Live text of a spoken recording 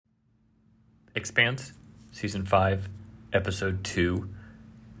Expanse, Season 5, Episode 2.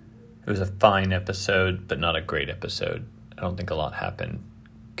 It was a fine episode, but not a great episode. I don't think a lot happened,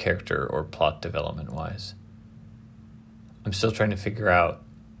 character or plot development-wise. I'm still trying to figure out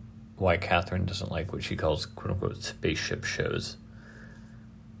why Catherine doesn't like what she calls quote-unquote spaceship shows.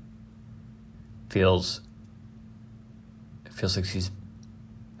 It feels like she's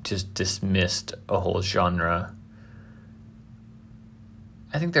just dismissed a whole genre.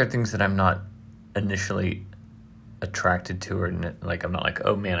 I think there are things that I'm not initially attracted to, or like I'm not like,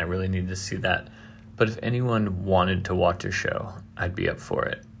 oh man, I really need to see that. But if anyone wanted to watch a show, I'd be up for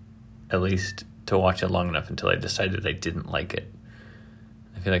it. At least to watch it long enough until I decided I didn't like it.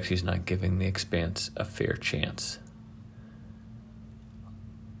 I feel like she's not giving The Expanse a fair chance.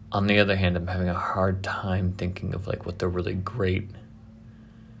 On the other hand, I'm having a hard time thinking of like what the really great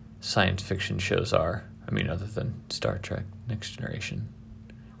science fiction shows are. I mean, other than Star Trek Next Generation,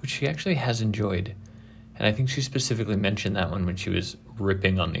 which she actually has enjoyed. And I think she specifically mentioned that one when she was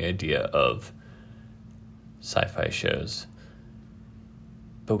ripping on the idea of sci-fi shows.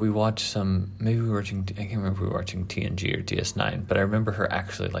 But we watched some, maybe we were watching, I can't remember if we were watching TNG or DS9, but I remember her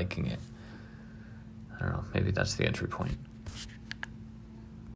actually liking it. I don't know, maybe that's the entry point.